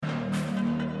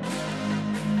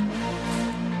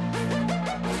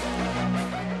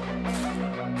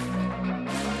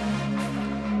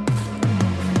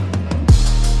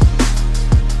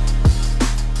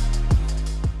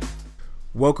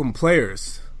Welcome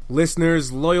players,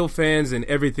 listeners, loyal fans, and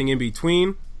everything in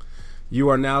between. You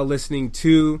are now listening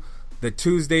to the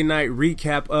Tuesday night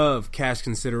recap of Cash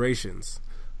Considerations.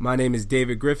 My name is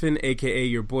David Griffin, aka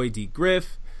your boy D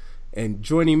Griff, and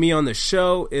joining me on the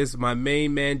show is my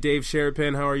main man Dave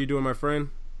Sherapan. How are you doing, my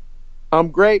friend? I'm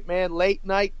great, man. Late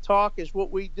night talk is what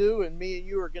we do, and me and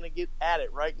you are going to get at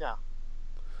it right now.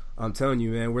 I'm telling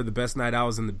you, man, we're the best night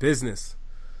owls in the business.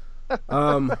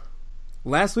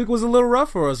 Last week was a little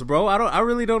rough for us, bro. I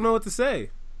really don't know what to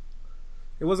say.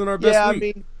 It wasn't our best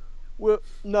week.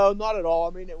 No, not at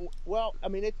all.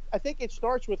 I think it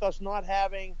starts with us not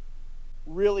having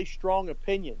really strong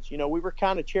opinions. You know, we were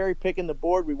kind of cherry picking the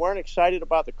board. We weren't excited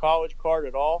about the college card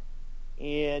at all,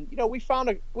 and we found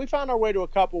our way to a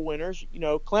couple winners. You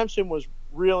know, Clemson was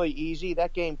really easy.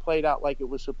 That game played out like it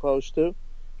was supposed to.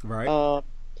 Right.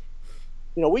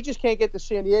 We just can't get the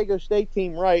San Diego State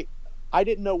team right. I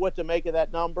didn't know what to make of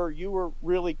that number. You were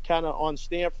really kind of on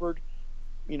Stanford,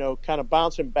 kind of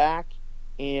bouncing back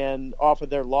and off of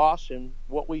their loss. And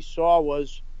what we saw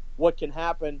was what can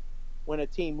happen when a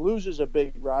team loses a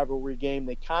big rivalry game.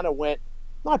 They kind of went,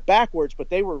 not backwards, but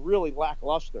they were really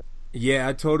lackluster. Yeah,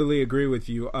 I totally agree with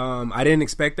you. I didn't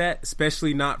expect that,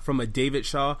 especially not from a David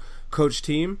Shaw coach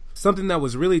team. Something that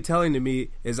was really telling to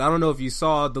me is, I don't know if you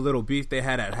saw the little beef they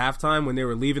had at halftime when they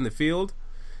were leaving the field,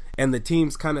 and the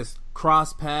teams kind of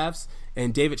crossed paths,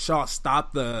 and David Shaw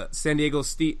stopped the San Diego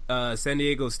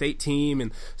State team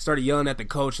and started yelling at the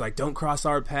coach, like, don't cross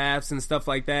our paths and stuff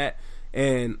like that.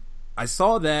 And I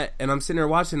saw that, and I'm sitting there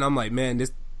watching, and I'm like, man,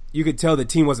 you could tell the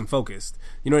team wasn't focused.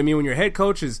 You know what I mean? When your head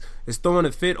coach is throwing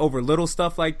a fit over little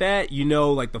stuff like that,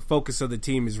 like the focus of the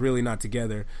team is really not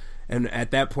together. And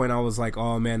at that point, I was like,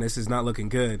 oh man, this is not looking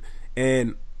good.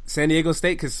 And San Diego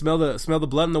State could smell the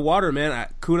blood in the water, man.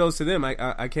 Kudos to them.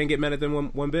 I can't get mad at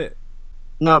them one bit.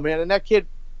 No, man. And that kid,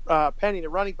 Penny, the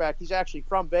running back, he's actually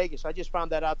from Vegas. I just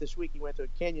found that out this week. He went to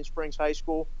Canyon Springs High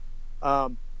School.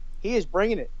 He is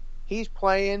bringing it. He's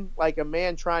playing like a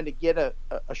man trying to get a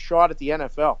shot at the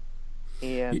NFL.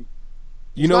 And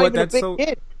you know what?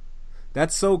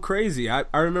 That's so crazy. I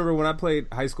remember when I played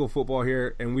high school football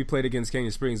here and we played against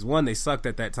Canyon Springs. One, they sucked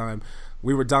at that time.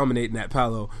 We were dominating at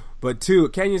Palo. But two,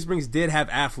 Canyon Springs did have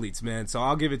athletes, man. So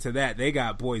I'll give it to that. They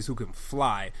got boys who can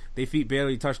fly. Their feet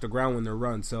barely touch the ground when they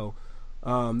run. So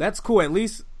that's cool. At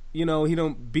least, he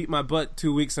don't beat my butt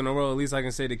 2 weeks in a row. At least I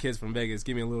can say to kids from Vegas,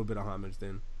 give me a little bit of homage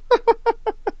then.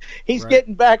 He's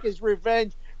getting back his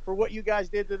revenge for what you guys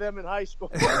did to them in high school.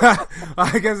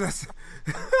 I guess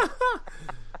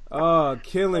that's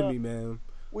killing me, man.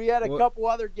 We had a couple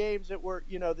other games that were,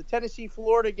 the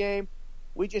Tennessee-Florida game,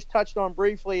 we just touched on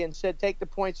briefly and said take the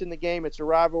points in the game. It's a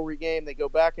rivalry game. They go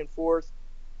back and forth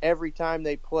every time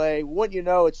they play. Wouldn't you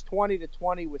know, it's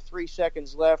 20-20 with 3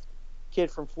 seconds left.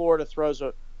 Kid from Florida throws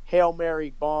a Hail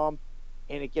Mary bomb,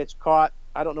 and it gets caught.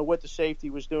 I don't know what the safety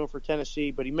was doing for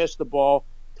Tennessee, but he missed the ball.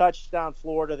 Touchdown,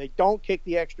 Florida. They don't kick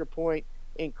the extra point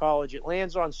in college. It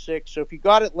lands on 6. So if you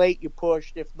got it late, you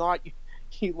pushed. If not,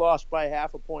 you lost by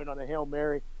half a point on a Hail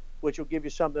Mary, which will give you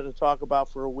something to talk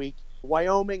about for a week.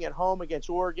 Wyoming at home against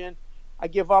Oregon. I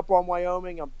give up on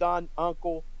Wyoming. I'm done.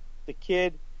 Uncle, the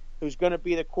kid who's going to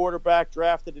be the quarterback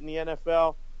drafted in the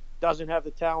NFL, doesn't have the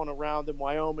talent around him.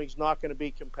 Wyoming's not going to be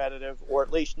competitive, or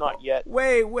at least not yet.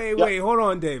 Wait. Hold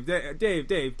on, Dave.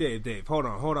 Dave. Hold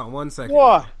on 1 second.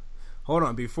 What? Hold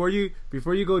on. Before you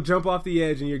go jump off the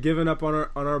edge and you're giving up on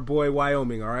our boy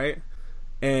Wyoming, all right?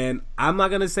 And I'm not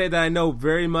going to say that I know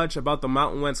very much about the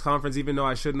Mountain West Conference, even though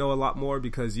I should know a lot more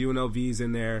because UNLV's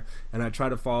in there, and I try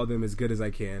to follow them as good as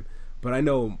I can. But I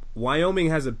know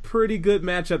Wyoming has a pretty good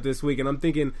matchup this week, and I'm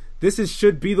thinking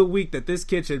should be the week that this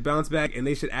kid should bounce back, and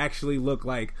they should actually look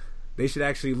like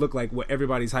what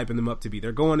everybody's hyping them up to be.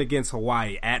 They're going against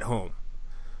Hawaii at home.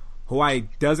 Hawaii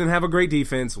doesn't have a great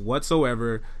defense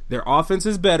whatsoever. Their offense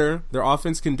is better. Their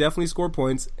offense can definitely score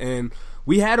points. And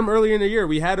we had them earlier in the year.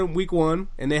 We had them week 1,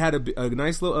 and they had a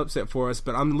nice little upset for us.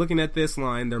 But I'm looking at this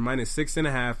line. They're minus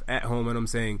 6.5 at home, and I'm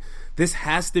saying this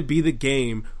has to be the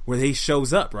game where he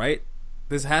shows up, right?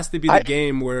 This has to be the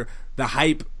game where the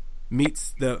hype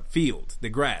meets the field, the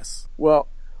grass. Well,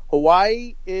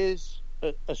 Hawaii is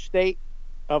a state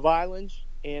of islands,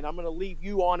 and I'm going to leave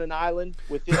you on an island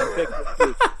with this pick this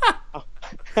week.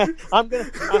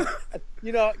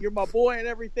 You're my boy and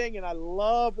everything, and I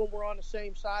love when we're on the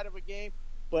same side of a game,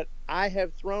 but I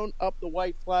have thrown up the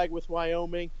white flag with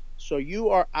Wyoming, so you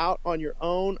are out on your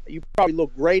own. You probably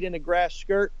look great in a grass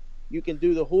skirt. You can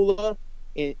do the hula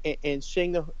and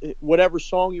sing whatever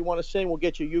song you want to sing. We'll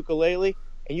get you a ukulele,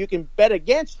 and you can bet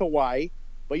against Hawaii,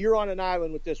 but you're on an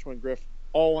island with this one, Griff,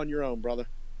 all on your own, brother.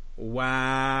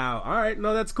 Wow. All right.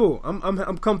 No, that's cool.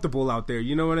 I'm comfortable out there.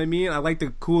 You know what I mean? I like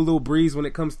the cool little breeze when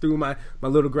it comes through my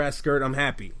little grass skirt. I'm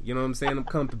happy. You know what I'm saying? I'm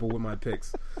comfortable with my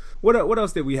picks. What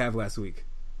else did we have last week?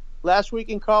 Last week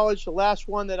in college, the last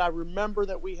one that I remember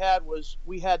that we had was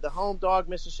we had the home dog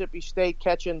Mississippi State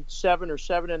catching 7 or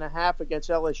 7.5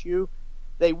 against LSU.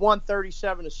 They won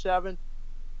 37-7,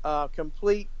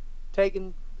 complete,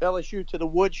 taking LSU to the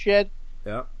woodshed.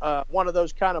 Yeah. One of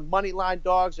those kind of money line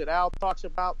dogs that Al talks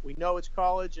about. We know it's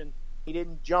college, and he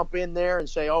didn't jump in there and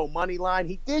say, "Oh, money line."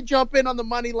 He did jump in on the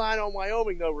money line on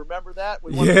Wyoming, though. Remember that?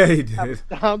 Yeah, he did.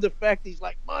 Sound effect. He's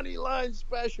like, money line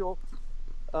special.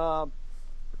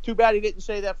 Too bad he didn't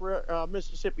say that for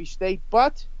Mississippi State,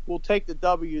 but we'll take the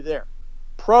W there.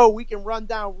 Pro, we can run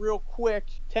down real quick.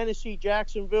 Tennessee,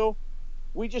 Jacksonville.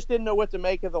 We just didn't know what to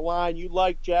make of the line. You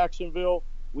like Jacksonville.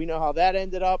 We know how that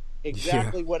ended up.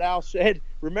 Exactly what Al said.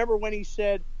 Remember when he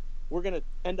said, we're going to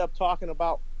end up talking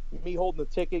about me holding the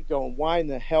ticket going, why in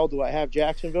the hell do I have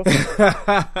Jacksonville?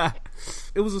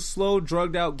 It was a slow,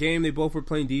 drugged-out game. They both were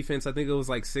playing defense. I think it was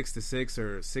like 6-6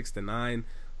 or 6-9,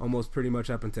 almost pretty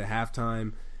much up into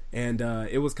halftime. And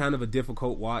it was kind of a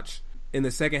difficult watch. In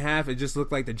the second half, it just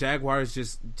looked like the Jaguars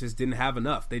just didn't have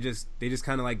enough. They just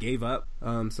kind of like gave up.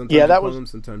 Sometimes you pull them,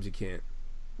 sometimes you can't.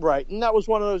 Right, and that was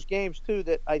one of those games, too,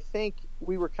 that I think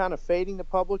we were kind of fading the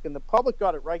public, and the public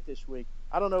got it right this week.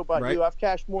 I don't know about you. I've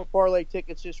cashed more parlay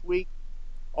tickets this week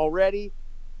already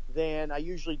than I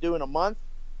usually do in a month.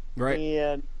 Right.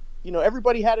 And,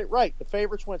 everybody had it right. The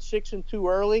favorites went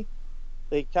 6-2 early.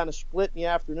 They kind of split in the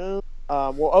afternoon.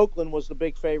 Oakland was the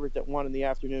big favorite that won in the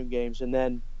afternoon games, and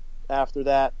then after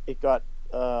that, it got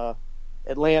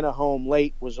Atlanta home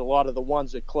late was a lot of the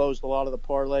ones that closed a lot of the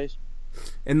parlays.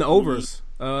 And the overs.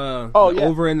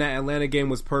 Over in that Atlanta game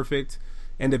was perfect.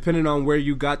 And depending on where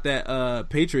you got that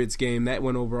Patriots game, that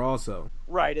went over also.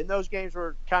 Right, and those games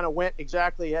went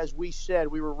exactly as we said.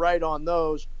 We were right on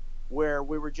those where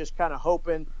we were just kind of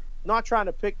hoping, not trying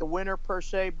to pick the winner per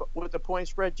se, but with the point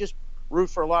spread, just root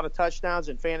for a lot of touchdowns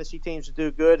and fantasy teams to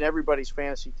do good. Everybody's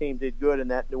fantasy team did good in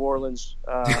that New Orleans,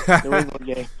 New England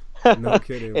game. No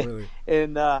kidding, really.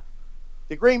 And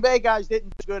the Green Bay guys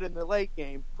didn't do good in the late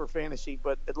game for fantasy,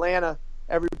 but Atlanta,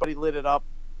 everybody lit it up.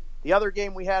 The other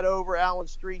game we had over,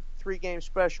 Allen's three-game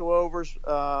special overs,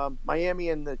 Miami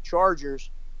and the Chargers.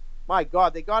 My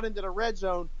God, they got into the red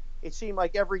zone, it seemed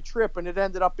like every trip, and it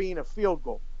ended up being a field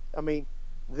goal. I mean,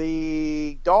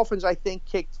 the Dolphins, I think,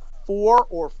 kicked 4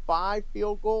 or 5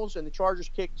 field goals, and the Chargers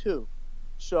kicked 2.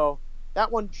 So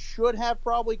that one should have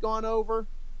probably gone over,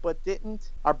 but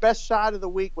didn't. Our best side of the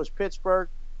week was Pittsburgh.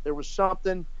 There was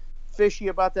something fishy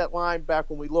about that line back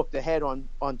when we looked ahead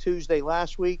on Tuesday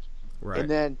last week. Right. And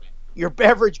then your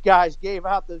beverage guys gave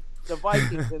out the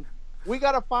Vikings. And we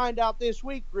got to find out this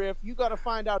week, Griff. You got to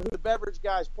find out who the beverage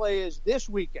guys play is this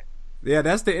weekend. Yeah,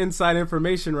 that's the inside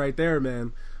information right there,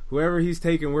 man. Whoever he's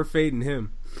taking, we're fading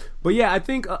him. But yeah, I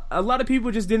think a lot of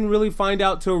people just didn't really find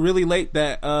out till really late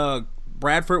that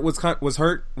Bradford was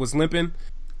hurt, was limping.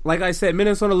 Like I said,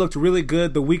 Minnesota looked really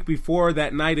good the week before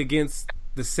that night against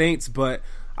the Saints, but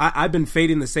I've been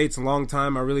fading the Saints a long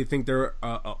time. I really think they're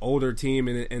an older team,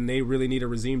 and they really need a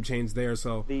regime change there.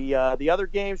 So the other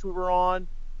games we were on,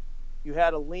 you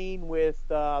had a lean with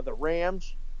the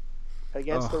Rams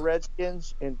against the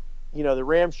Redskins, and the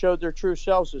Rams showed their true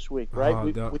selves this week, right?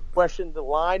 We questioned the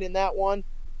line in that one.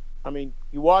 I mean,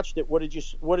 you watched it. What did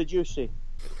you see?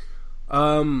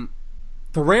 The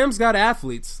Rams got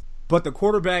athletes, but the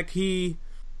quarterback,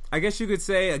 I guess you could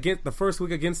say, against the first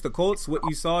week against the Colts, what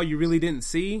you saw you really didn't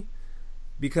see,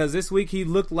 because this week he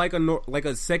looked like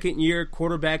a second-year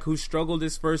quarterback who struggled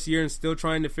his first year and still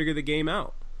trying to figure the game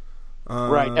out.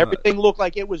 Right. Everything looked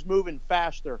like it was moving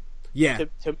faster. Yeah.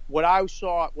 To what I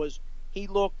saw was he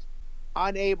looked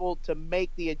unable to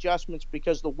make the adjustments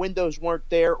because the windows weren't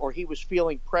there, or he was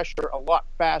feeling pressure a lot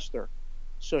faster.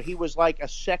 So he was like a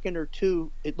second or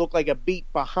two, it looked like a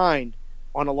beat behind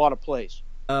on a lot of plays.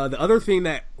 The other thing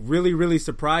that really, really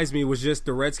surprised me was just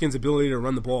the Redskins' ability to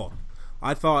run the ball.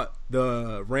 I thought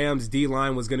the Rams'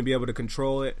 D-line was going to be able to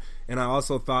control it, and I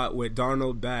also thought with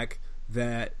Darnold back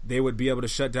that they would be able to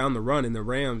shut down the run. And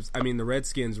the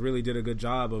Redskins really did a good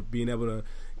job of being able to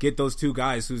get those two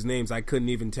guys whose names I couldn't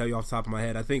even tell you off the top of my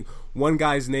head. I think one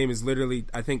guy's name is literally,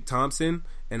 Thompson,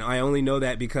 and I only know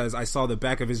that because I saw the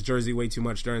back of his jersey way too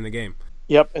much during the game.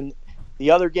 Yep, and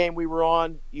the other game we were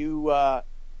on,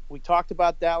 we talked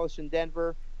about Dallas and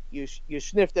Denver. You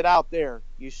sniffed it out there.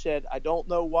 You said, I don't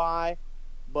know why,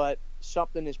 but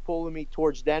something is pulling me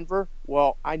towards Denver.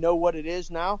 Well, I know what it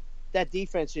is now. That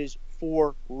defense is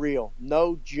for real.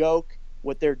 No joke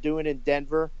what they're doing in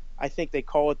Denver. I think they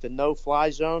call it the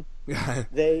no-fly zone.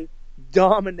 They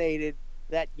dominated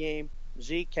that game.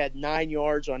 Zeke had 9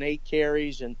 yards on 8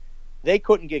 carries, and they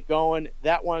couldn't get going.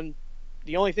 That one,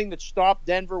 the only thing that stopped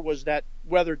Denver was that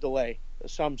weather delay,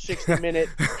 some 60-minute,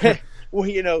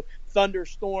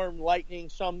 thunderstorm, lightning,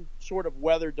 some sort of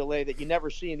weather delay that you never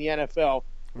see in the NFL,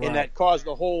 Right. and that caused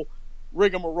the whole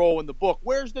rigmarole in the book.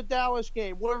 Where's the Dallas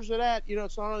game? Where's it at?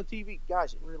 It's not on the TV.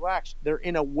 Guys, relax. They're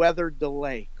in a weather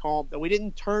delay. Calm. We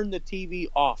didn't turn the TV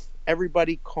off.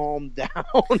 Everybody calm down.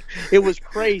 It was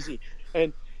crazy.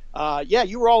 And,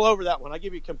 you were all over that one. I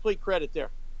give you complete credit there.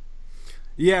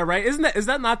 Yeah, right. Is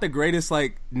that not the greatest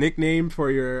nickname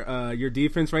for your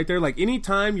defense right there? Like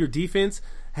anytime your defense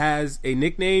has a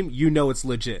nickname, it's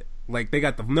legit. Like they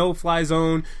got the no-fly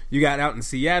zone. You got out in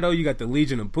Seattle, you got the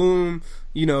Legion of Boom.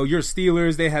 Your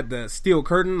Steelers, they had the Steel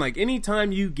Curtain. Like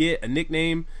anytime you get a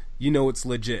nickname, it's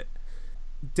legit.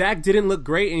 Dak didn't look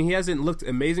great, and he hasn't looked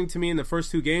amazing to me in the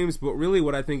first 2 games. But really,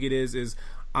 what I think it is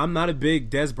I'm not a big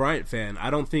Dez Bryant fan. I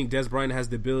don't think Dez Bryant has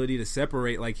the ability to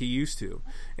separate like he used to.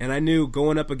 And I knew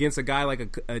going up against a guy like a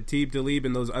Aqib Talib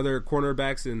and those other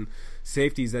cornerbacks and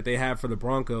safeties that they have for the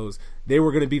Broncos, they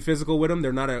were going to be physical with him.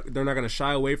 They're not going to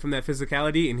shy away from that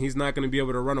physicality, and he's not going to be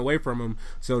able to run away from him.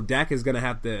 So Dak is going to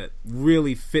have to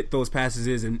really fit those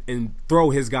passes and throw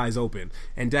his guys open.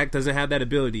 And Dak doesn't have that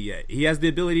ability yet. He has the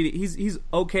ability he's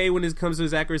okay when it comes to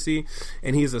his accuracy,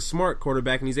 and he's a smart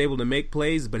quarterback and he's able to make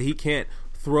plays, but he can't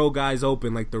throw guys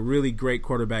open like the really great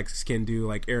quarterbacks can do,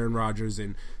 like Aaron Rodgers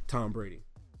and Tom Brady.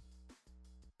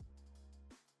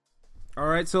 All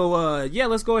right, so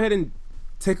let's go ahead and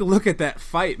take a look at that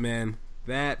fight, man.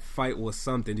 That fight was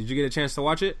something. Did you get a chance to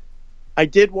watch it? I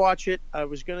did watch it. I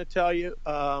was going to tell you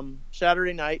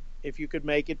Saturday night if you could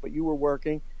make it, but you were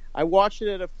working. I watched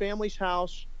it at a family's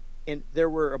house, and there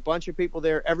were a bunch of people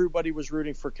there. Everybody was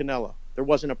rooting for Canelo. There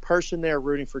wasn't a person there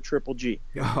rooting for Triple G.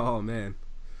 Oh, man.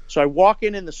 So I walk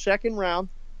in the second round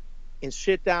and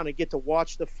sit down and get to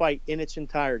watch the fight in its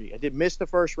entirety. I did miss the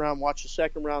first round, watch the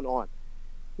second round on.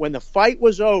 When the fight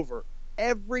was over,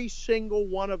 every single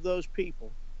one of those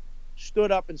people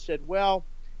stood up and said, well,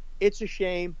 it's a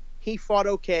shame. He fought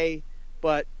okay,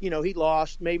 but, he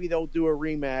lost. Maybe they'll do a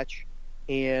rematch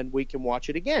and we can watch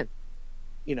it again.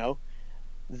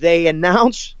 They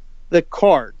announced the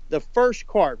card, the first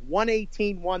card,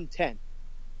 118, 110.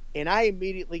 And I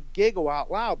immediately giggle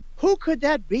out loud. Who could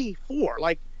that be for?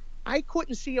 Like, I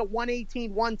couldn't see a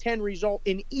 118, 110 result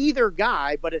in either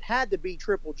guy, but it had to be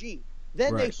Triple G.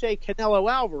 Then They say Canelo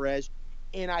Alvarez,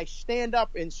 and I stand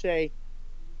up and say,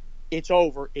 it's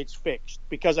over, it's fixed,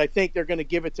 because I think they're going to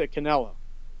give it to Canelo.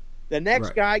 The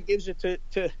next guy gives it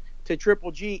to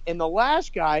Triple G, and the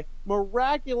last guy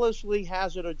miraculously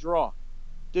has it a draw.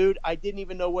 Dude, I didn't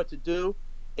even know what to do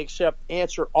except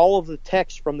answer all of the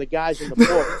texts from the guys in the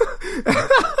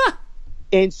book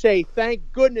and say,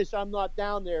 thank goodness I'm not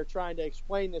down there trying to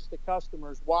explain this to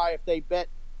customers why if they bet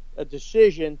a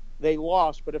decision, they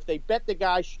lost. But if they bet the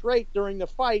guy straight during the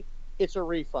fight, it's a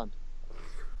refund.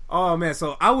 Oh, man.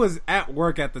 So I was at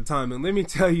work at the time, and let me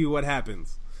tell you what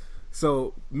happens.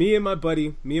 So me and my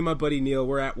buddy Neil,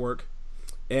 we're at work,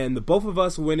 and the both of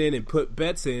us went in and put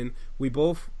bets in. We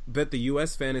both bet the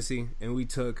U.S. Fantasy, and we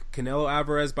took Canelo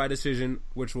Alvarez by decision,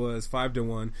 which was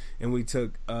 5-1, and we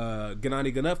took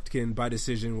Gennady Golovkin by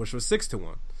decision, which was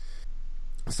 6-1.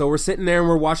 So we're sitting there and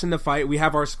we're watching the fight. We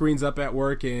have our screens up at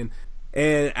work, and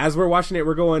as we're watching it,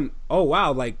 we're going, oh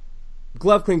wow, like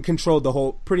Golovkin controlled the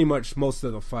whole, pretty much most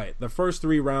of the fight. The first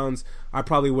 3 rounds, I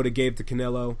probably would have gave to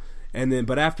Canelo,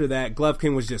 but after that,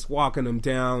 Golovkin was just walking him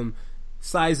down,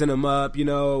 sizing him up,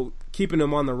 keeping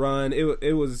him on the run.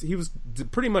 He was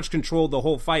pretty much controlled the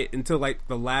whole fight until like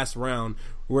the last round,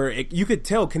 where you could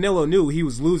tell Canelo knew he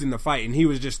was losing the fight and he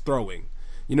was just throwing.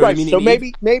 You know what I mean? So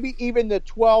maybe even the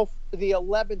 12th, the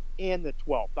 11th, and the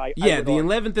 12th. The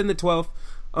 11th and the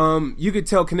 12th. You could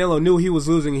tell Canelo knew he was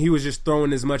losing and he was just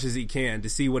throwing as much as he can to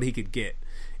see what he could get.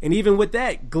 And even with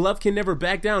that, Golovkin never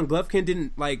backed down. Golovkin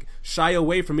didn't shy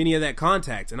away from any of that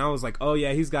contact. And I was like, oh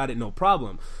yeah, he's got it, no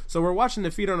problem. So we're watching the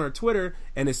feed on our Twitter,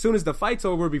 and as soon as the fight's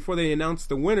over, before they announce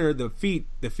the winner, the feed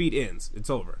ends.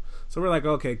 It's over. So we're like,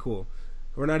 okay, cool.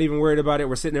 We're not even worried about it.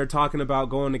 We're sitting there talking about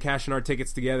going to cashing our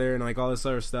tickets together and all this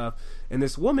other stuff. And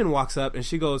this woman walks up and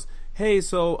she goes, "Hey,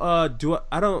 so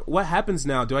what happens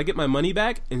now? Do I get my money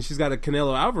back?" And she's got a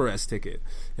Canelo Alvarez ticket.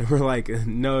 And we're like,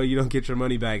 "No, you don't get your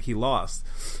money back. He lost."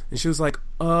 And she was like,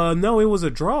 "No, it was a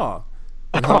draw."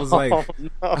 And I was like,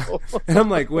 no. And I'm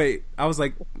like, wait. I was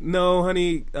like, "No,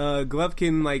 honey,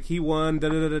 Golovkin, he won,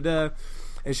 da-da-da-da-da."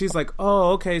 And she's like,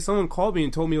 "Oh, okay, someone called me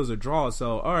and told me it was a draw,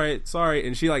 so all right, sorry."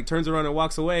 And she turns around and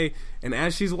walks away. And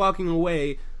as she's walking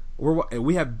away,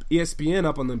 we have ESPN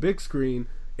up on the big screen,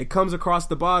 It comes across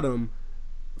the bottom,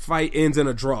 fight ends in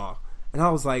a draw. And I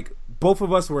was like, both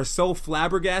of us were so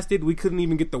flabbergasted, we couldn't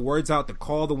even get the words out to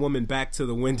call the woman back to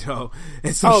the window,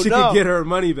 and so she could get her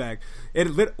money back.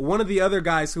 One of the other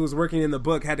guys who was working in the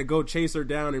book had to go chase her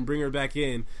down and bring her back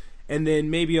in. And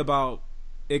then maybe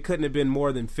it couldn't have been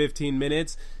more than 15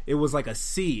 minutes. It was like a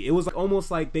sea. It was almost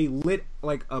like they lit,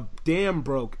 like a dam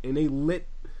broke, and they lit,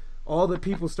 all the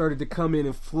people started to come in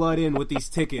and flood in with these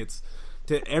tickets.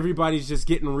 To everybody's just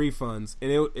getting refunds,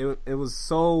 and it was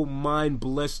so mind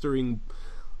blistering.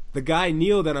 The guy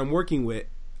Neil that I'm working with,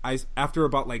 after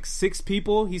about like 6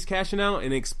 people, he's cashing out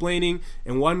and explaining,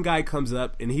 and one guy comes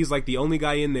up and he's like the only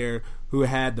guy in there who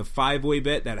had the 5-way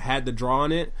bet that had the draw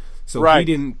on it. So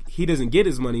he doesn't get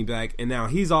his money back, and now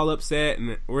he's all upset,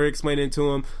 and we're explaining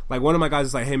to him, like, one of my guys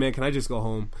is like, "Hey man, can I just go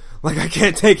home? Like, I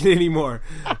can't take it anymore.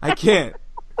 I can't."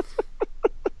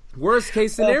 Worst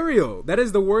case scenario. That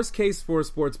is the worst case for a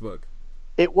sportsbook.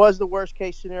 It was the worst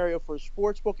case scenario for a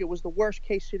sportsbook. It was the worst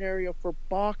case scenario for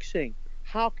boxing.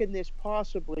 How can this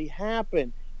possibly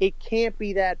happen? It can't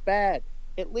be that bad.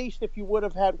 At least if you would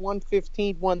have had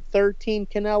 115, 113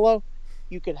 Canelo,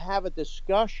 you could have a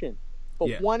discussion.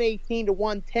 But 118 to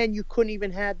 110, you couldn't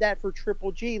even have that for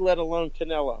Triple G, let alone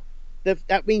Canelo.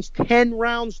 That means 10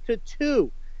 rounds to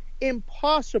 2.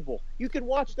 Impossible. You could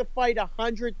watch the fight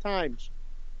 100 times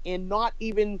and not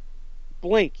even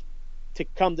blink to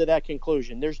come to that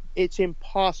conclusion. It's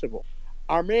impossible.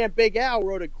 Our man Big Al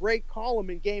wrote a great column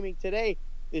in Gaming Today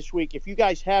this week. If you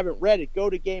guys haven't read it,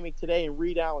 go to Gaming Today and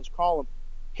read Alan's column.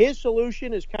 His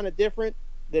solution is kind of different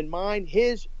than mine.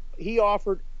 He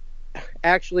offered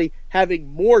actually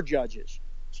having more judges.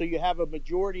 So you have a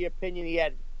majority opinion. He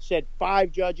had said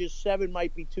 5 judges, 7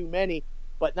 might be too many.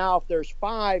 But now if there's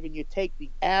 5 and you take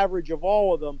the average of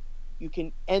all of them, you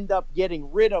can end up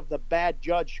getting rid of the bad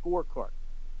judge scorecard.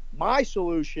 My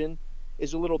solution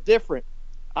is a little different.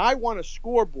 I want a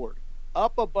scoreboard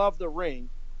up above the ring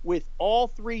with all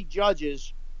 3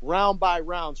 judges round by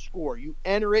round score. You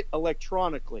enter it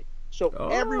electronically. So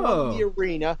everyone in the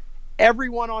arena,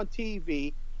 everyone on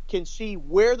TV can see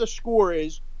where the score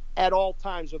is at all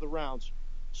times of the rounds.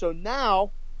 So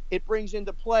now it brings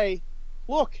into play,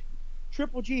 look,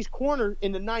 Triple G's corner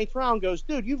in the 9th round goes,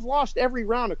 dude, you've lost every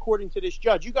round according to this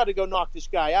judge. You got to go knock this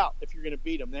guy out if you're going to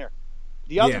beat him there.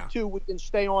 The other 2, we can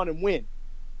stay on and win.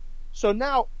 So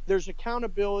now there's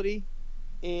accountability,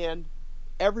 and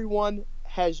everyone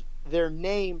has their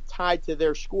name tied to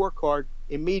their scorecard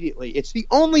immediately. It's the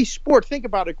only sport, think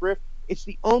about it, Griff, it's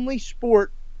the only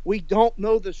sport we don't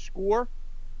know the score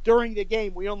during the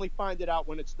game. We only find it out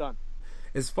when it's done.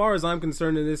 As far as I'm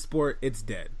concerned in this sport, it's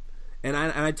dead. And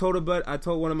I told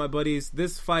one of my buddies,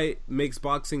 this fight makes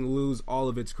boxing lose all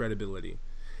of its credibility.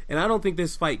 And I don't think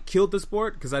this fight killed the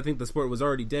sport, because I think the sport was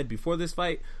already dead before this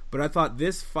fight. But I thought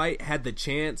this fight had the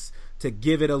chance to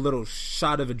give it a little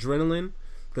shot of adrenaline,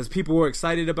 because people were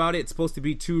excited about it. It's supposed to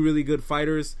be 2 really good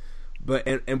fighters, but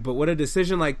with a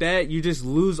decision like that, you just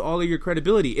lose all of your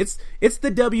credibility. It's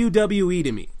the WWE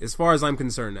to me, as far as I'm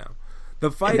concerned now. The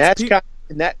fight.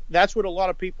 That's what a lot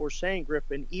of people are saying,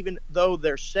 Griffin, even though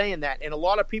they're saying that. And a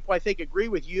lot of people, I think, agree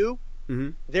with you.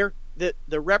 Mm-hmm.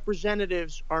 The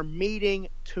representatives are meeting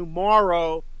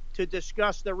tomorrow to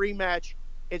discuss the rematch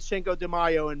at Cinco de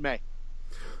Mayo in May.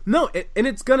 No, and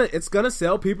it's gonna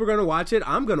sell. People are gonna watch it.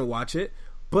 I'm gonna watch it.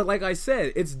 But like I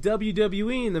said, it's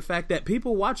WWE, and the fact that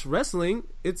people watch wrestling,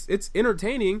 it's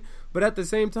entertaining. But at the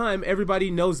same time,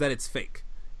 everybody knows that it's fake,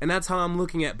 and that's how I'm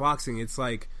looking at boxing. It's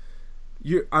like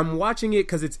I'm watching it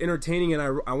because it's entertaining,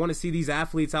 and I want to see these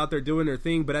athletes out there doing their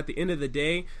thing. But at the end of the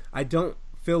day, I don't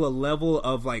feel a level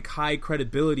of like high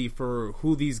credibility for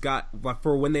who these got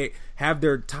for when they have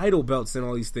their title belts and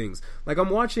all these things. Like I'm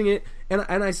watching it, and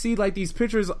I see like these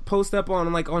pictures post up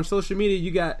on social media.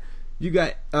 You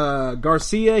got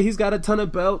Garcia, he's got a ton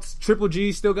of belts. Triple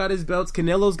G still got his belts.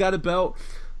 Canelo's got a belt.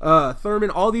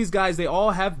 Thurman, all these guys, they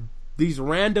all have these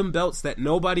random belts that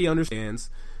nobody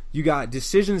understands. You got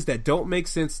decisions that don't make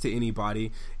sense to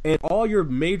anybody. And all your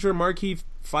major marquee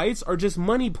fights are just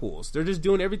money pools. They're just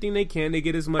doing everything they can to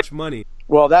get as much money.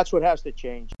 Well, that's what has to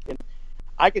change. And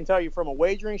I can tell you from a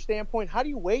wagering standpoint, how do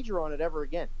you wager on it ever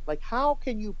again? Like, how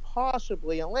can you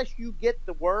possibly, unless you get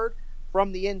the word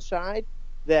from the inside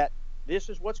that this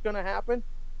is what's going to happen,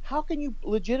 how can you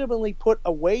legitimately put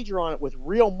a wager on it with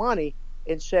real money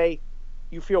and say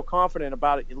you feel confident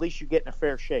about it? At least you're getting a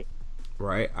fair shake.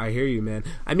 Right, I hear you, man.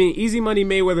 I mean, easy money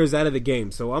Mayweather's out of the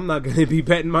game, so I'm not going to be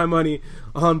betting my money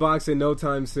on boxing no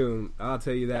time soon. I'll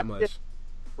tell you that much.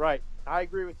 Right, I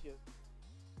agree with you.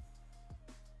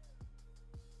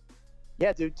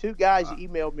 Yeah, dude, two guys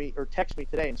emailed me or texted me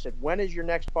today and said, when is your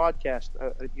next podcast?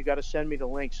 You got to send me the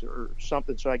links or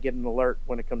something so I get an alert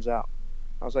when it comes out.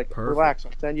 I was like, Perfect. Relax,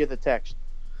 I'll send you the text.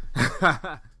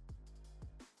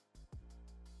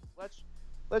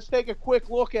 Let's take a quick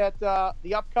look at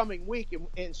the upcoming week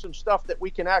and some stuff that we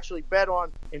can actually bet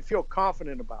on and feel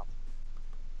confident about.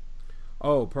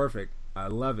 Oh, perfect. I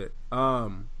love it.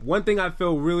 One thing I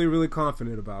feel really, really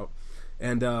confident about,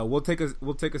 and we'll take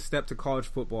a step to college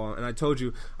football. And I told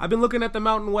you, I've been looking at the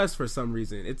Mountain West for some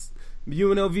reason. It's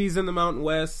UNLV's in the Mountain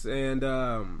West, and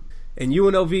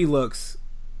UNLV looks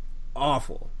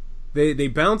awful. They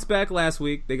bounced back last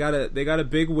week. They got a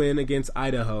big win against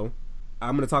Idaho.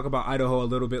 I'm going to talk about Idaho a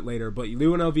little bit later, but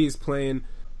UNLV is playing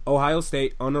Ohio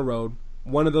State on the road.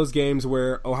 One of those games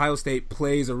where Ohio State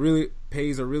pays a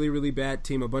really bad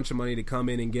team a bunch of money to come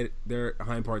in and get their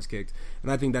hind parts kicked.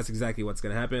 And I think that's exactly what's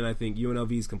going to happen. I think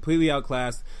UNLV is completely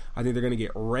outclassed. I think they're going to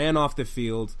get ran off the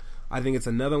field. I think it's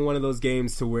another one of those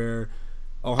games to where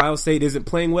Ohio State isn't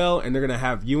playing well, and they're going to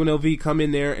have UNLV come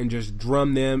in there and just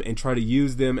drum them and try to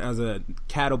use them as a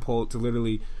catapult to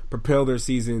literally propel their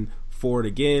season forward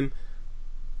again.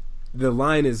 The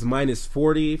line is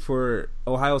 -40 for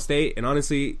Ohio State, and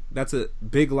honestly, that's a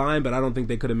big line, but I don't think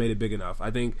they could have made it big enough.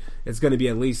 I think it's going to be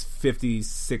at least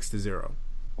 56-0.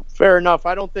 Fair enough.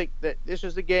 I don't think that this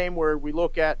is the game where we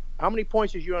look at how many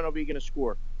points is UNLV going to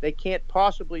score. They can't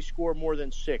possibly score more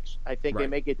than 6. I think They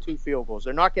may get 2 field goals.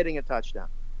 They're not getting a touchdown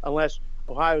unless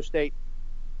Ohio State,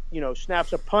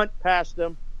 snaps a punt past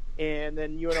them, and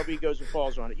then UNLV goes and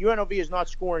falls on it. UNLV is not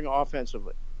scoring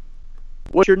offensively.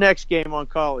 What's your next game on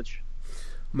college?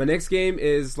 My next game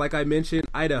is, like I mentioned,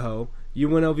 Idaho.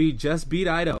 UNLV just beat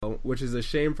Idaho, which is a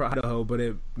shame for Idaho, but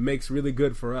it makes really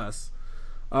good for us.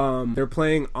 They're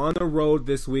playing on the road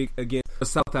this week against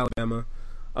South Alabama.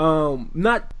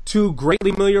 Not too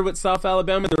greatly familiar with South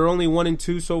Alabama. They're only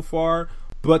 1-2 so far,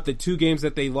 but the 2 games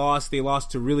that they lost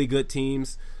to really good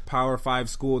teams, Power 5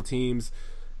 school teams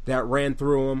that ran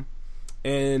through them.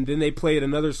 And then they played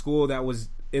another school that was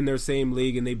in their same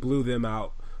league, and they blew them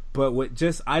out. But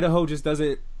Idaho just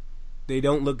doesn't. They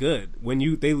don't look good. When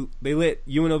they let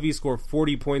UNLV score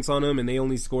 40 points on them, and they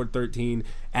only scored 13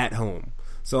 at home.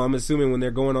 So I'm assuming when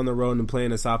they're going on the road and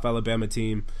playing a South Alabama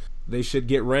team, they should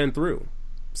get ran through.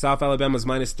 South Alabama's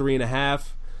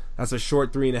 -3.5. That's a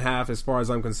short 3.5 as far as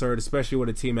I'm concerned, especially with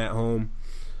a team at home.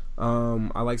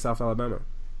 I like South Alabama.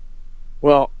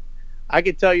 Well, I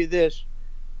can tell you this: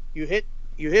 you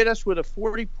hit us with a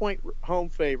 40-point home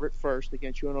favorite first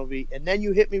against UNLV, and then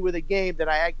you hit me with a game that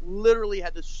I literally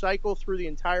had to cycle through the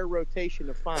entire rotation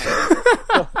to find.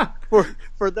 So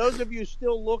for those of you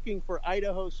still looking for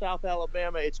Idaho, South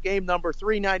Alabama, it's game number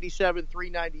 397,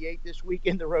 398 this week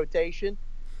in the rotation.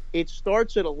 It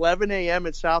starts at 11 a.m.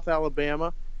 in South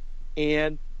Alabama,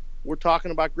 and we're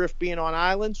talking about Griff being on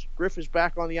islands. Griff is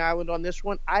back on the island on this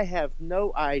one. I have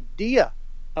no idea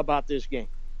about this game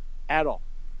at all.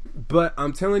 But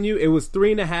I'm telling you, it was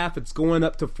 3.5. It's going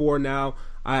up to 4 now.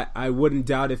 I wouldn't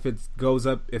doubt if it goes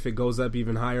up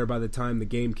even higher by the time the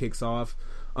game kicks off.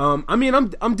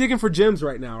 I'm digging for gems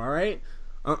right now. All right,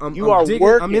 I'm digging.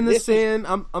 Working. I'm in the sand.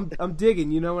 I'm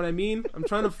digging. You know what I mean? I'm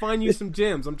trying to find you some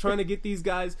gems. I'm trying to get these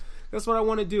guys. That's what I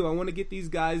want to do. I want to get these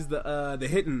guys the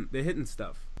hitting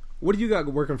stuff. What do you got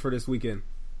working for this weekend?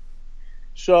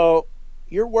 So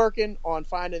you're working on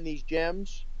finding these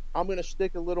gems. I'm going to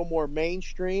stick a little more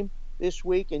mainstream this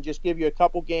week and just give you a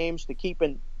couple games to keep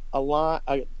an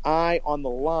eye on the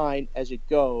line as it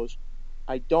goes.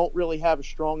 I don't really have a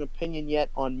strong opinion yet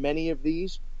on many of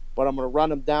these, but I'm going to run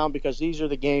them down because these are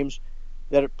the games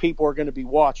that people are going to be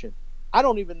watching. I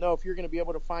don't even know if you're going to be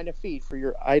able to find a feed for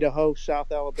your Idaho,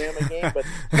 South Alabama game, but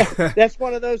that's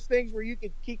one of those things where you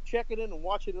can keep checking in and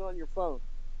watching it on your phone.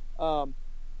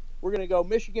 We're going to go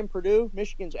Michigan-Purdue.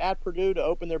 Michigan's at Purdue to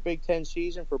open their Big Ten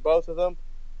season for both of them.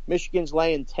 Michigan's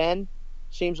laying 10.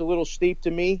 Seems a little steep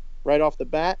to me right off the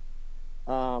bat.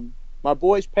 My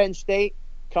boys, Penn State,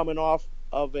 coming off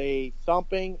of a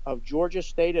thumping of Georgia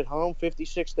State at home,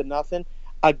 56-0.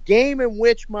 A game in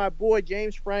which my boy,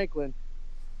 James Franklin,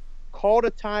 called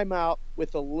a timeout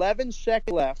with 11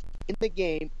 seconds left in the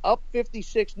game, up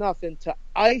 56-0 to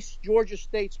ice Georgia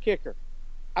State's kicker.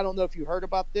 I don't know if you heard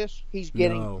about this. He's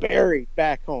getting buried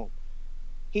back home.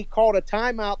 He called a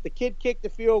timeout. The kid kicked the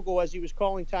field goal as he was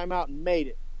calling timeout and made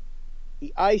it.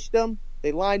 He iced him.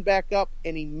 They lined back up,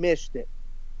 and he missed it.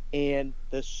 And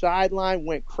the sideline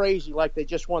went crazy like they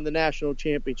just won the national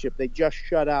championship. They just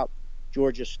shut out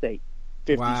Georgia State,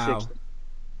 56. Wow.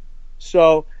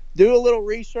 So do a little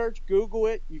research. Google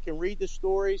it. You can read the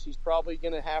stories. He's probably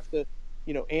going to have to,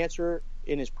 answer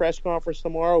in his press conference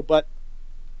tomorrow. But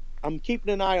I'm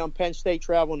keeping an eye on Penn State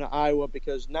traveling to Iowa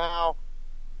because now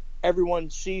everyone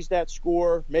sees that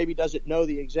score, maybe doesn't know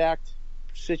the exact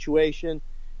situation.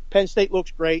 Penn State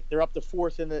looks great. They're up to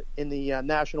fourth in the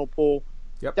national poll.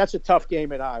 Yep. That's a tough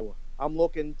game at Iowa. I'm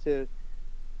looking to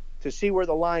see where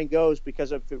the line goes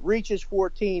because if it reaches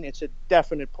 14, it's a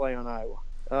definite play on Iowa.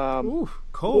 Ooh,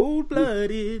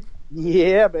 cold-blooded.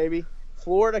 Yeah, baby.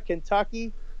 Florida,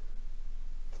 Kentucky.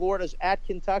 Florida's at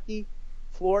Kentucky.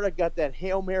 Florida got that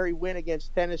Hail Mary win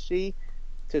against Tennessee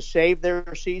to save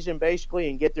their season, basically,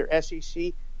 and get their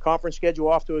SEC conference schedule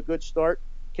off to a good start.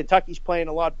 Kentucky's playing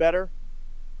a lot better.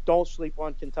 Don't sleep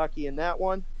on Kentucky in that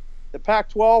one. The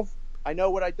Pac-12, I know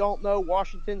what I don't know.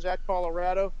 Washington's at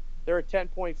Colorado. They're a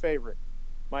 10-point favorite.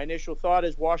 My initial thought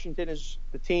is Washington is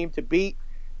the team to beat,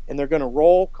 and they're going to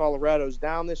roll. Colorado's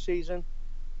down this season.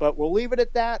 But we'll leave it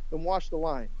at that and watch the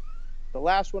line. The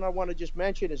last one I want to just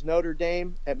mention is Notre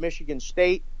Dame at Michigan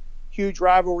State. Huge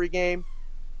rivalry game.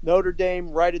 Notre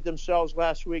Dame righted themselves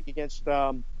last week against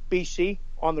BC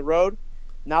on the road.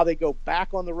 Now they go back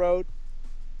on the road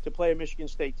to play a Michigan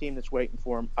State team that's waiting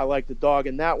for them. I like the dog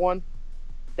in that one.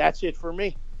 That's it for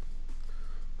me.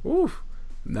 Ooh.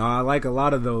 No, I like a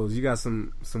lot of those. You got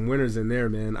some winners in there,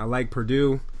 man. I like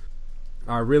Purdue.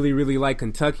 I really, really like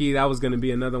Kentucky. That was going to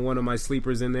be another one of my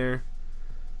sleepers in there.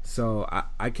 So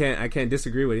I can't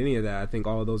disagree with any of that. I think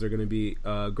all of those are going to be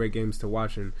great games to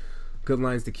watch and good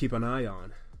lines to keep an eye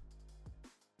on.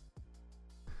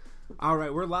 All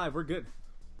right, we're live. We're good.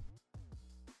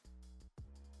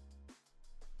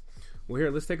 Well,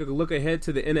 here, let's take a look ahead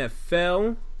to the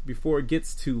NFL before it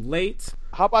gets too late.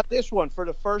 How about this one for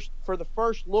the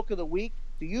first look of the week?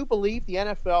 Do you believe the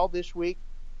NFL this week?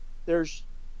 There's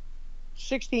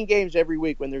 16 games every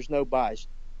week when there's no buys.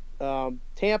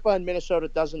 Tampa and Minnesota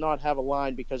does not have a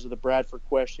line because of the Bradford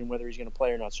question whether he's going to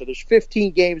play or not. So there's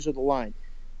 15 games with a line.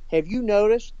 Have you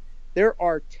noticed there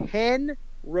are 10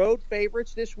 road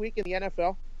favorites this week in the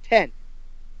NFL? 10.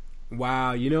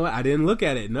 Wow, you know what? I didn't look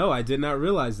at it. No, I did not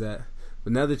realize that.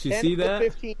 But now that you see that, 10 of the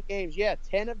 15 games,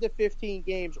 10 of the 15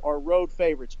 games are road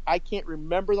favorites. I can't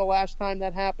remember the last time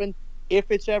that happened.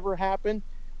 If it's ever happened,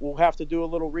 we'll have to do a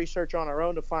little research on our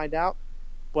own to find out.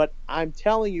 But I'm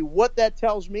telling you, what that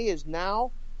tells me is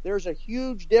now there's a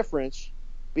huge difference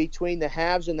between the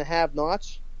haves and the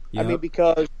have-nots. Yep. I mean,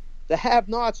 because the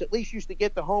have-nots at least used to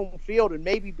get the home field and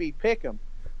maybe be pick'em.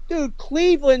 Dude,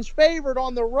 Cleveland's favored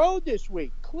on the road this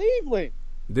week. Cleveland.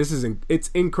 It's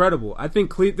incredible. I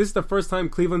think this is the first time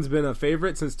Cleveland's been a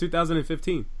favorite since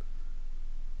 2015.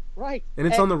 Right. And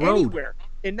it's on the road. Anywhere.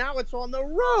 And now it's on the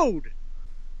road.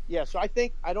 Yeah, so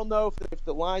I don't know if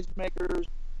the lines makers,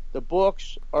 the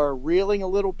books are reeling a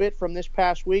little bit from this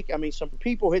past week. I mean, some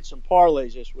people hit some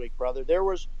parlays this week, brother. There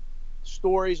was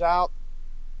stories out.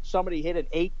 Somebody hit an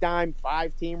 8-dime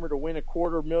 5-teamer to win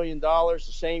 $250,000.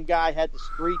 The same guy had this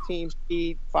 3-team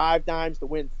speed, 5 dimes to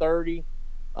win 30.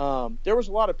 There was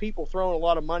a lot of people throwing a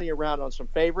lot of money around on some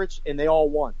favorites, and they all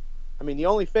won. I mean, the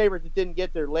only favorite that didn't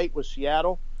get there late was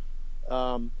Seattle.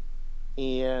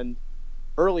 And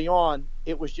early on,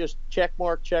 it was just check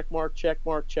mark, favorite.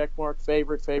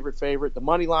 The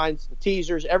money lines, the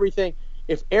teasers, everything.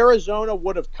 If Arizona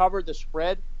would have covered the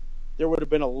spread, there would have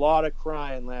been a lot of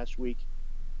crying last week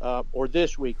or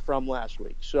this week from last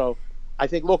week. So I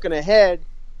think looking ahead,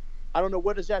 I don't know,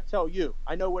 what does that tell you?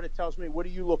 I know what it tells me. What are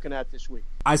you looking at this week?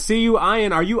 I see you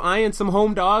eyeing. Are you eyeing some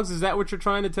home dogs? Is that what you're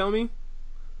trying to tell me?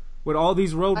 With all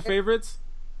these road favorites?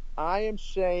 I am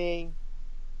saying,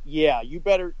 yeah, you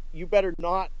better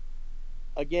not.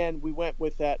 Again, we went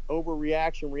with that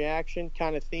reaction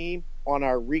kind of theme on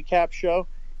our recap show,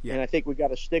 and I think we got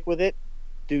to stick with it.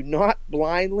 Do not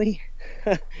blindly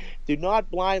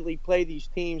play these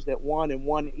teams that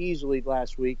won easily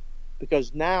last week,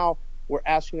 because now we're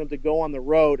asking them to go on the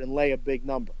road and lay a big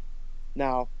number.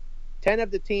 Now, 10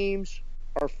 of the teams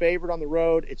are favored on the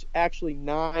road. It's actually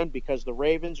 9 because the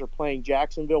Ravens are playing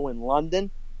Jacksonville in London.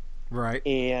 Right.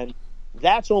 And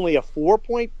that's only a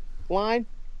 4-point line.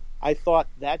 I thought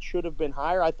that should have been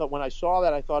higher. I thought when I saw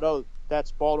that, oh,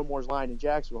 that's Baltimore's line in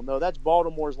Jacksonville. No, that's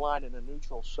Baltimore's line in a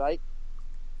neutral site.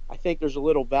 I think there's a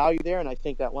little value there, and I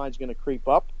think that line's going to creep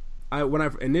up. When I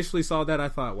initially saw that, I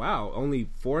thought, wow, only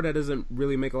 4? That doesn't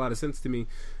really make a lot of sense to me.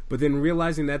 But then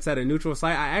realizing that's at a neutral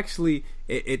site,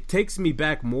 it takes me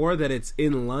back more that it's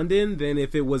in London than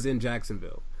if it was in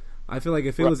Jacksonville. I feel like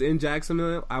if it was in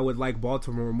Jacksonville, I would like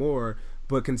Baltimore more.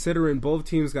 But considering both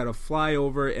teams got to fly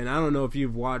over, and I don't know if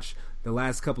you've watched the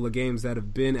last couple of games that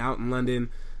have been out in London,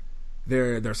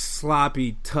 they're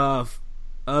sloppy, tough,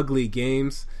 ugly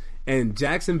games. And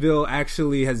Jacksonville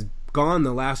actually has gone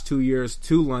the last 2 years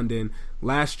to London,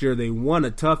 last year. They won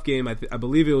a tough game. I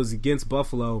believe it was against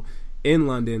Buffalo in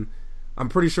London. I'm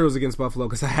pretty sure it was against Buffalo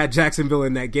because I had Jacksonville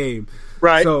in that game.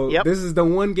 Right. So yep. This is the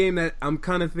one game that I'm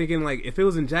kind of thinking, like, if it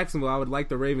was in Jacksonville, I would like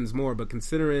the Ravens more. But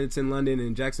considering it's in London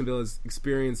and Jacksonville has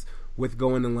experience with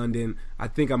going to London, I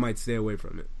think I might stay away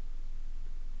from it.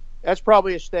 That's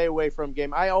probably a stay away from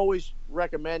game. I always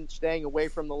recommend staying away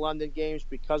from the London games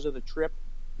because of the trip.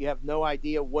 You have no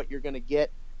idea what you're going to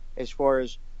get as far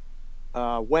as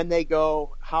when they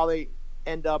go, how they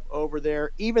end up over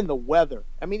there, even the weather.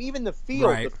 I mean, even the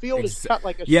field. Right. The field is cut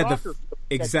like a soccer field.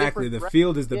 Exactly. The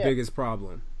field is the biggest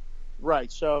problem.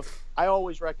 Right. So I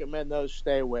always recommend those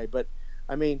stay away. But,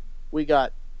 I mean, we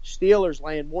got Steelers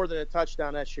laying more than a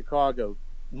touchdown at Chicago.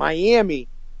 Miami,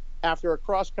 after a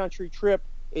cross-country trip,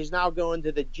 is now going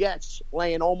to the Jets,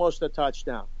 laying almost a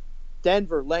touchdown.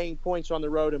 Denver laying points on the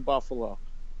road in Buffalo.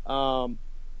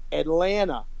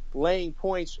 Atlanta laying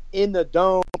points in the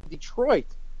Dome. Detroit.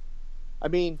 I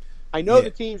mean, I know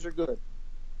the teams are good.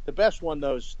 The best one,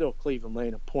 though, is still Cleveland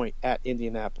laying a point at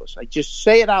Indianapolis. I just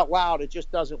say it out loud. It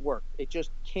just doesn't work. It just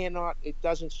cannot. It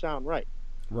doesn't sound right.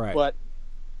 Right. But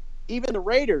even the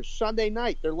Raiders, Sunday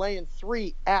night, they're laying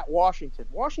 3 at Washington.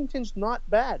 Washington's not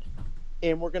bad.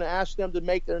 And we're going to ask them to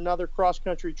make another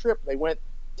cross-country trip. They went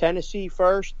Tennessee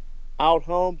first, out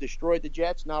home, destroyed the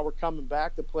Jets. Now we're coming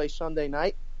back to play Sunday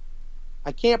night.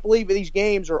 I can't believe these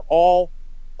games are all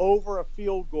over a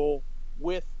field goal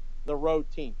with the road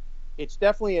team. It's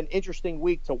definitely an interesting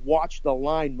week to watch the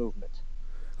line movement.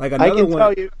 Like another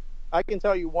I can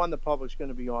tell you one the public's going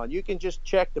to be on. You can just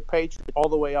check the Patriots all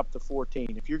the way up to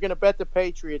 14. If you're going to bet the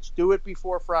Patriots, do it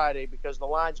before Friday because the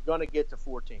line's going to get to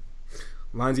 14.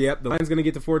 The line's going to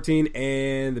get to 14,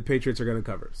 and the Patriots are going to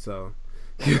cover. So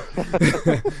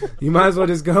you might as well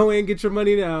just go in and get your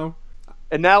money now.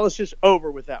 Analysis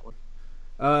over with that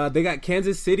one. They got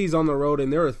Kansas City's on the road,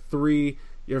 and there are 3.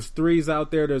 There's 3s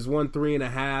out there. There's 1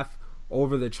 3.5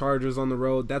 over the Chargers on the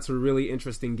road. That's a really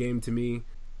interesting game to me.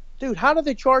 Dude, how do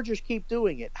the Chargers keep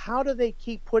doing it? How do they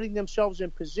keep putting themselves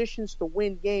in positions to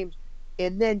win games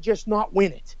and then just not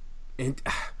win it?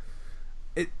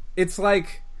 And it's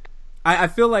like I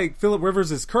feel like Phillip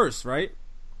Rivers is cursed, right?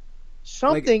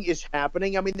 Something is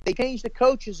happening. I mean, they changed the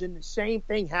coaches, and the same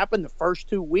thing happened the first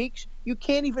 2 weeks. You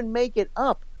can't even make it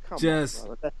up. Come on,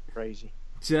 brother. That's crazy.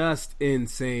 Just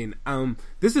insane.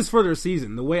 This is for their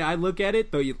season. The way I look at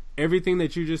it, though, everything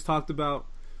that you just talked about,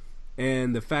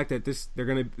 and the fact that this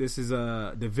is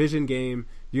a division game.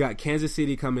 You got Kansas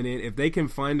City coming in. If they can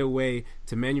find a way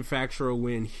to manufacture a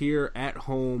win here at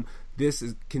home,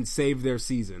 can save their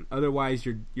season. Otherwise,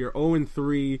 you're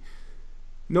 0-3.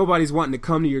 Nobody's wanting to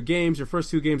come to your games. Your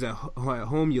first 2 games at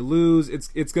home, you lose.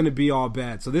 It's going to be all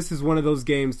bad. So this is one of those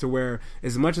games to where,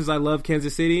 as much as I love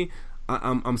Kansas City,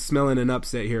 I'm smelling an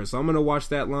upset here. So I'm going to watch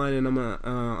that line, and I'm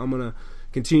gonna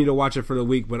continue to watch it for the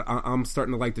week. But I'm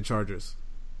starting to like the Chargers.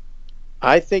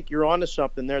 I think you're onto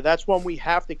something there. That's one we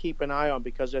have to keep an eye on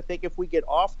because I think if we get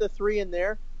off the 3 in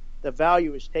there, the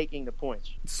value is taking the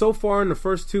points. So far in the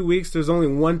first 2 weeks, there's only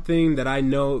one thing that I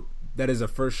know that is a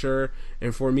for sure,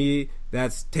 and for me,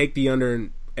 that's take the under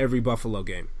in every Buffalo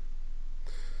game.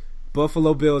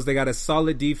 Buffalo Bills, they got a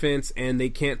solid defense, and they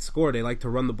can't score. They like to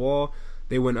run the ball.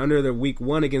 They went under their week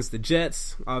 1 against the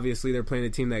Jets. Obviously, they're playing a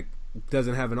team that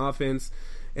doesn't have an offense.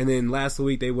 And then last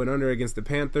week, they went under against the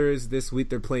Panthers. This week,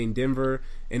 they're playing Denver,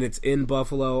 and it's in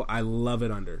Buffalo. I love it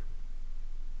under.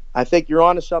 I think you're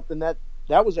onto something. That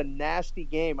was a nasty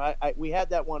game. We had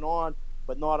that one on,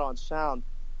 but not on sound.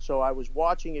 So I was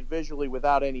watching it visually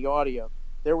without any audio.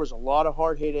 There was a lot of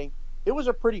hard hitting. It was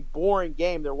a pretty boring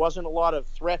game. There wasn't a lot of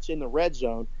threats in the red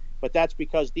zone, but that's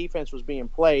because defense was being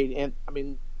played. And, I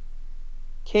mean,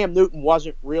 Cam Newton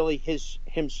wasn't really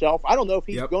himself. I don't know if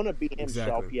he's going to be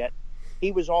himself yet.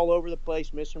 He was all over the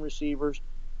place, missing receivers,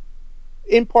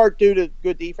 in part due to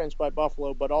good defense by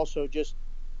Buffalo, but also just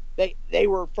they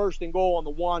were first and goal on the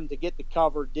 1 to get the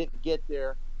cover, didn't get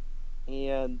there,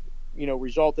 and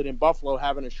resulted in Buffalo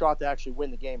having a shot to actually win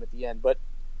the game at the end. But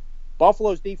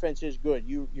Buffalo's defense is good.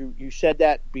 You said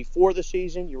that before the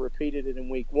season. You repeated it in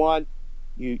week 1.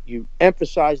 You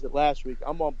emphasized it last week.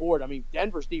 I'm on board. I mean,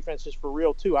 Denver's defense is for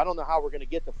real, too. I don't know how we're going to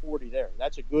get to 40 there.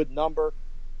 That's a good number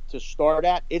to start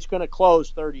at. It's going to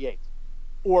close 38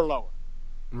 or lower.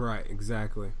 Right,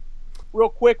 exactly. Real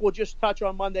quick, we'll just touch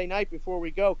on Monday night before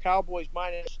we go. Cowboys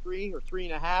 -3 or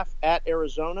 3.5 at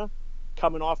Arizona.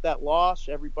 Coming off that loss,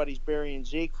 everybody's burying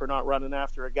Zeke for not running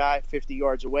after a guy 50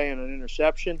 yards away on an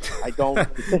interception. I don't.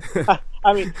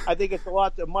 I mean, I think it's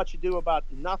much ado about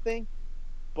nothing.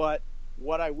 But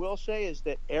what I will say is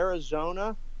that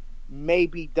Arizona may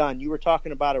be done. You were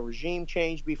talking about a regime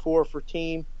change before for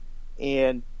team,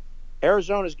 and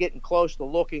Arizona's getting close to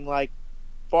looking like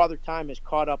Father Time has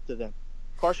caught up to them.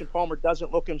 Carson Palmer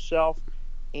doesn't look himself,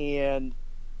 and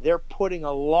they're putting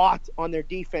a lot on their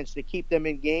defense to keep them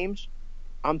in games.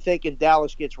 I'm thinking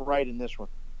Dallas gets right in this one.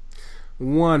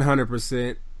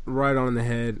 100% right on the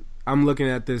head. I'm looking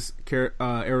at this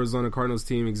Arizona Cardinals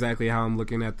team exactly how I'm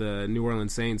looking at the New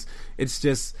Orleans Saints. It's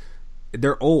just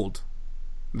they're old.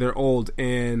 They're old,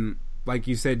 and like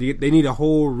you said, they need a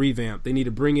whole revamp. They need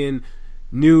to bring in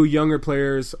new, younger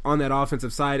players on that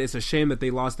offensive side. It's a shame that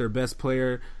they lost their best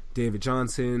player, David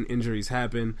Johnson. Injuries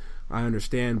happen, I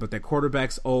understand, but their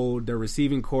quarterback's old. Their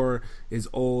receiving core is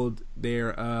old.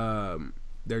 Their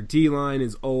D-line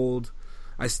is old.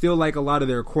 I still like a lot of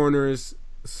their corners,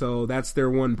 so that's their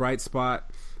one bright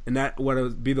spot. And that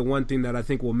would be the one thing that I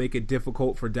think will make it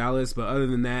difficult for Dallas. But other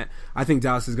than that, I think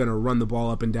Dallas is going to run the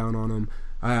ball up and down on them.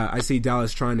 I see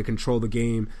Dallas trying to control the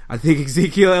game. I think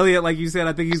Ezekiel Elliott, like you said,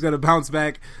 I think he's going to bounce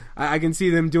back. I can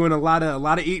see them doing a lot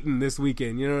of eating this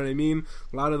weekend. You know what I mean?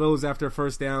 A lot of those after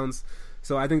first downs.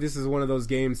 So I think this is one of those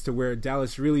games to where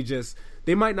Dallas really just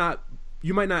you might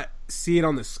not see it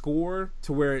on the score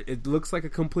to where it looks like a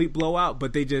complete blowout,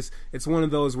 but it's one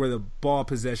of those where the ball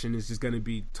possession is just going to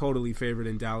be totally favored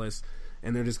in Dallas,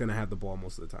 and they're just going to have the ball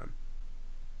most of the time.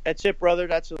 That's it, brother.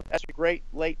 That's a great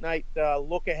late night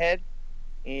look ahead.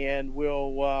 And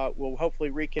we'll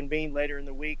hopefully reconvene later in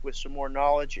the week with some more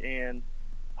knowledge, and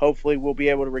hopefully we'll be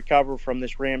able to recover from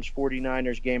this Rams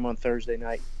 49ers game on Thursday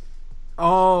night.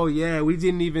 Oh, yeah, we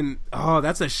didn't even – oh,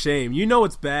 that's a shame. You know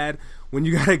it's bad when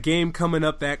you got a game coming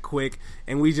up that quick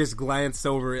and we just glanced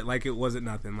over it like it wasn't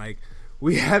nothing. Like,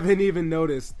 we haven't even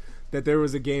noticed that there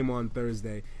was a game on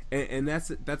Thursday. And that's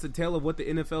a tale of what the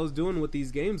NFL is doing with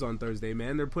these games on Thursday,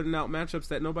 man. They're putting out matchups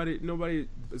that nobody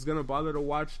is going to bother to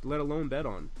watch, let alone bet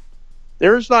on.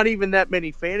 There's not even that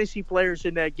many fantasy players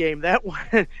in that game. That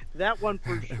one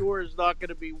for sure is not going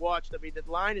to be watched. I mean, the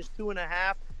line is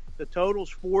 2.5. The total's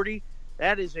 40.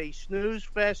 That is a snooze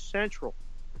fest central.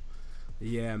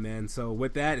 Yeah, man. So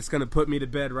with that, it's going to put me to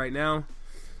bed right now.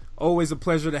 Always a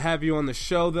pleasure to have you on the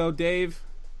show, though, Dave.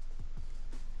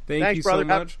 Thanks, you brother. So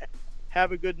much.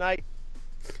 Have a good night.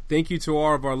 Thank you to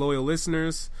all of our loyal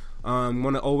listeners.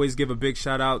 Want to always give a big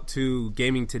shout out to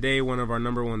Gaming Today, one of our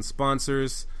number one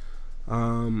sponsors.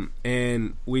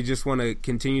 And we just want to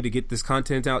continue to get this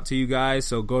content out to you guys.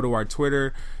 So go to our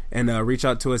Twitter and reach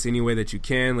out to us any way that you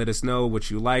can. Let us know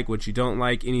what you like, what you don't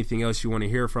like, anything else you want to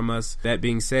hear from us. That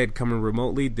being said, coming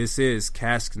remotely, this is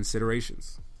Cast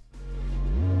Considerations.